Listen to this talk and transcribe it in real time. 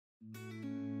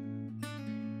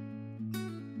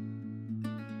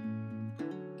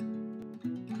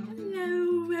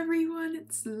everyone,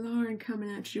 it's Lauren coming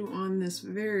at you on this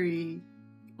very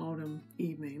autumn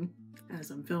evening as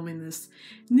I'm filming this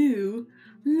new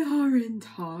Lauren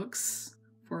Talks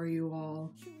for you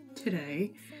all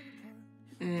today.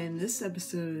 And this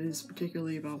episode is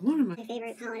particularly about one of my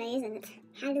favorite holidays, and it's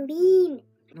Halloween.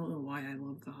 I don't know why I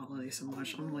love the holidays so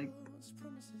much. I'm like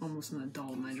almost an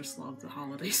adult and I just love the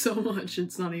holidays so much.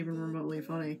 It's not even remotely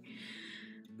funny.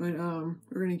 But we're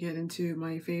gonna get into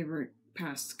my favorite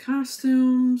past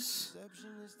costumes,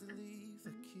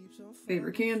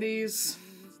 favorite candies,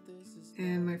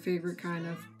 and my favorite kind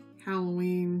of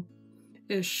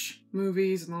Halloween-ish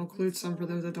movies, and I'll include some for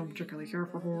those that don't particularly care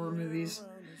for horror movies.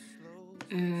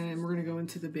 And we're gonna go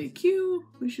into the big Q,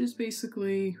 which is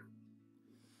basically,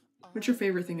 what's your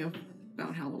favorite thing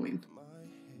about Halloween?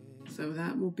 So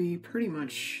that will be pretty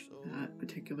much that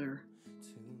particular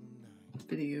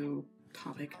video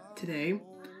topic today.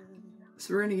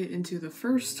 So we're going to get into the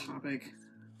first topic,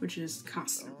 which is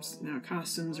costumes. Now,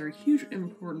 costumes are a huge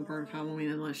important part of Halloween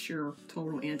unless you're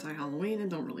total anti-Halloween and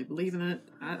don't really believe in it.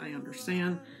 I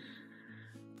understand.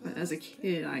 But as a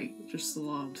kid, I just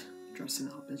loved dressing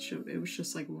up. It was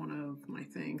just like one of my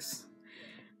things.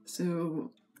 So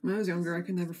when I was younger, I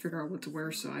could never figure out what to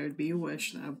wear, so I would be a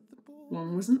witch. That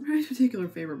one wasn't my particular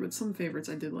favorite, but some favorites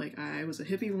I did like. I was a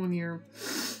hippie one year.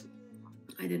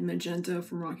 I did Magenta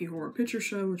from Rocky Horror Picture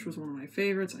Show, which was one of my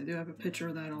favorites. I do have a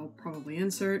picture that I'll probably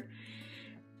insert.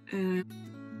 And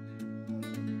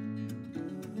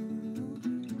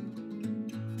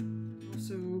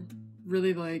also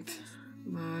really liked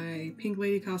my Pink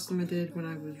Lady costume I did when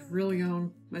I was real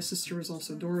young. My sister was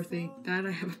also Dorothy. That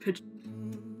I have a picture.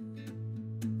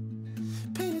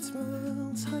 Painted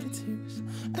smiles, hiding tears,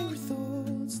 angry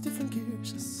thoughts, different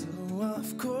gears. So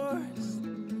of course.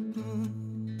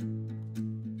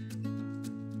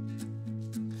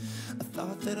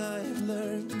 Thought that I had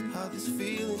learned how this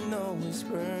feeling always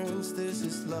burns. This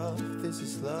is love, this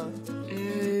is love.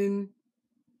 And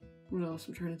what else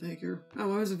I'm trying to think here?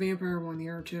 Oh, I was a vampire one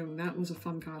year too. That was a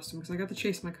fun costume because I got to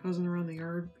chase my cousin around the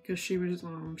yard because she was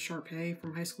Sharpay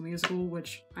from High School Musical,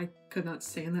 which I could not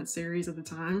stand that series at the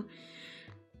time.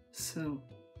 So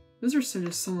those are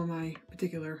just some of my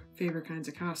particular favorite kinds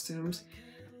of costumes.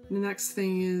 And the next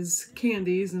thing is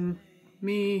candies, and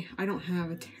me, I don't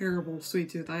have a terrible sweet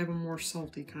tooth. I have a more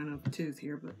salty kind of tooth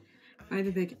here, but if I had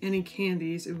to pick any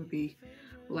candies, it would be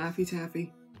Laffy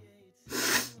Taffy,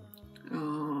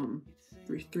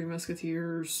 Three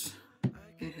Musketeers,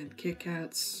 and Kit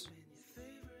Kats,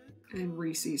 and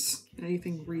Reese's.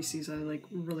 Anything Reese's I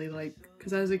really like,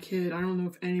 because as a kid, I don't know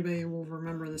if anybody will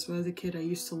remember this, but as a kid I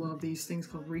used to love these things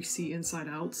called Reese Inside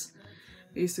Outs.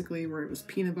 Basically, where it was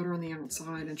peanut butter on the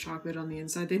outside and chocolate on the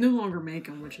inside. They no longer make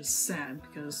them, which is sad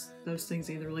because those things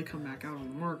need to really come back out on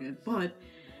the market. But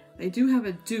they do have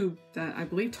a dupe that I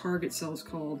believe Target sells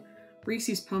called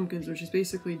Reese's Pumpkins, which is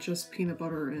basically just peanut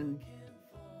butter and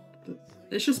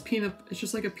it's just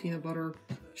like a peanut butter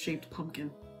shaped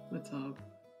pumpkin with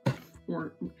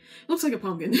or it looks like a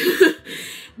pumpkin.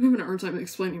 I'm having a hard time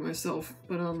explaining myself,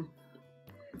 but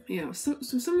yeah. So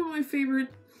some of my favorite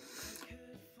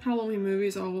Halloween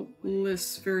movies, I'll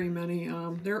list very many.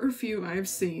 There are a few I've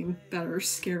seen that are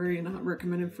scary and not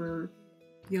recommended for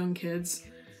young kids,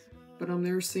 but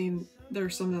there are some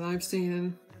that I've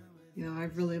seen and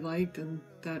I've really liked and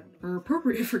that are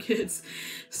appropriate for kids.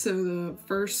 So the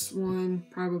first one,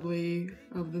 probably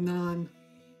of the non-kid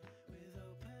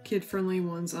friendly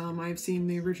ones, I've seen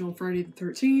the original Friday the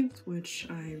 13th, which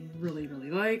I really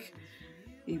like,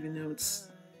 even though it's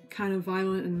kind of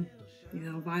violent and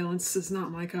violence is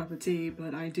not my cup of tea,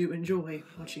 but I do enjoy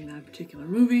watching that particular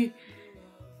movie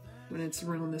when it's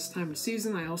around this time of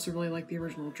season. I also really like the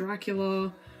original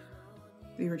Dracula,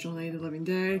 the original Night of the Living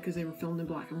Dead, because they were filmed in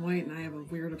black and white, and I have a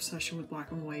weird obsession with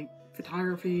black and white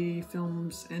photography,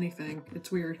 films, anything.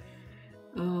 It's weird.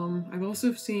 I've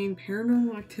also seen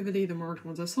Paranormal Activity, the marked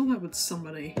ones. I saw that with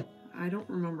somebody. I don't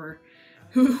remember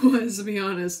who it was, to be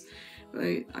honest, but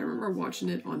I remember watching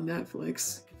it on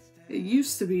Netflix. It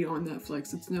used to be on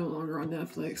Netflix. It's no longer on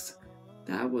Netflix.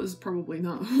 That was probably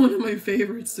not one of my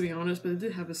favorites, to be honest, but it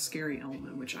did have a scary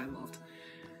element, which I loved.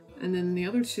 And then the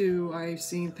other two I've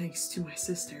seen thanks to my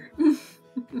sister.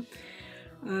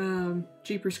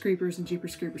 Jeepers Creepers and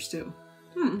Jeepers Creepers 2.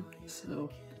 So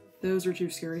those are too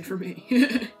scary for me.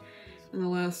 And the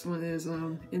last one is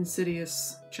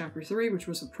Insidious Chapter 3, which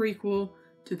was a prequel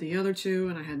to the other two,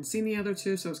 and I hadn't seen the other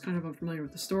two, so I was kind of unfamiliar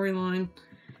with the storyline.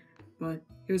 But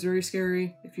it was very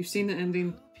scary. If you've seen the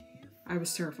ending, I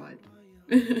was terrified.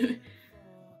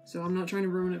 So I'm not trying to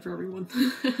ruin it for everyone.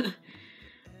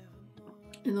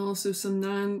 And also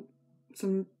some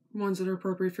ones that are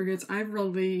appropriate for kids. I've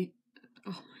really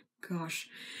Oh my gosh.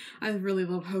 I really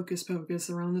love Hocus Pocus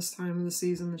around this time of the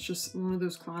season. It's just one of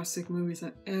those classic movies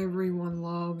that everyone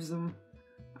loves, and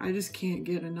I just can't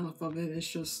get enough of it. It's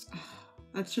just,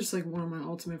 that's just like one of my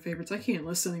ultimate favorites. I can't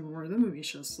list anymore. The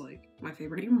movie's just like my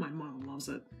favorite. Even my mom loves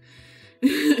it.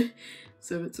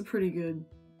 So it's a pretty good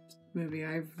movie.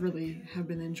 I really have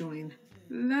been enjoying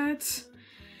that.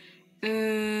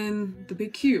 And The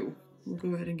Big Q, we'll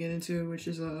go ahead and get into, which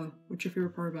is what's your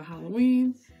favorite part about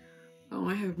Halloween? Oh,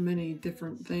 I have many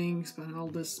different things, but I'll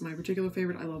list my particular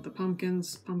favorite. I love the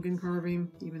pumpkins, pumpkin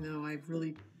carving, even though I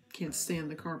really can't stand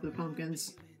to carve the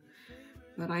pumpkins.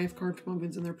 But I have carved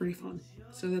pumpkins and they're pretty fun.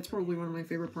 So that's probably one of my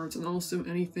favorite parts. And also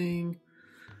anything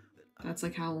that's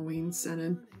like Halloween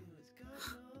scented.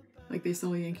 Like they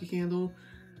sell a Yankee Candle.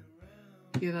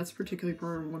 Yeah, that's particularly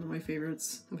part of one of my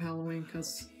favorites of Halloween,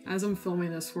 because as I'm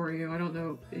filming this for you, I don't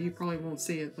know, you probably won't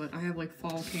see it, but I have like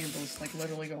fall candles like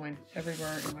literally going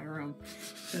everywhere in my room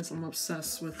because I'm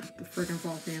obsessed with the friggin'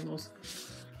 fall candles.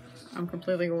 I'm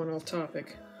completely going off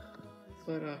topic,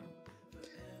 but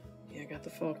yeah, I got the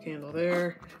fall candle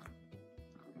there.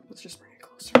 Let's just bring it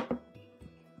closer.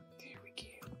 There we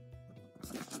go.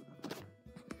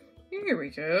 Here we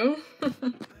go.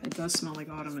 It does smell like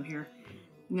autumn in here.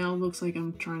 Now it looks like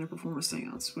I'm trying to perform a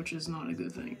seance, which is not a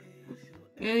good thing.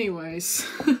 Anyways,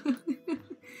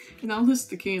 and I'll list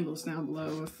the candles down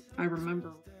below if I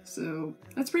remember. So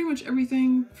that's pretty much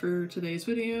everything for today's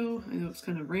video. I know it's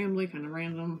kind of rambly, kind of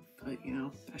random, but you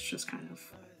know, that's just kind of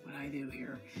what I do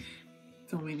here.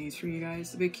 Filming these for you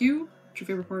guys. The Big Q, what's your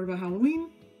favorite part about Halloween?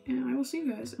 And I will see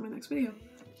you guys in my next video.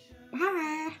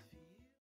 Bye!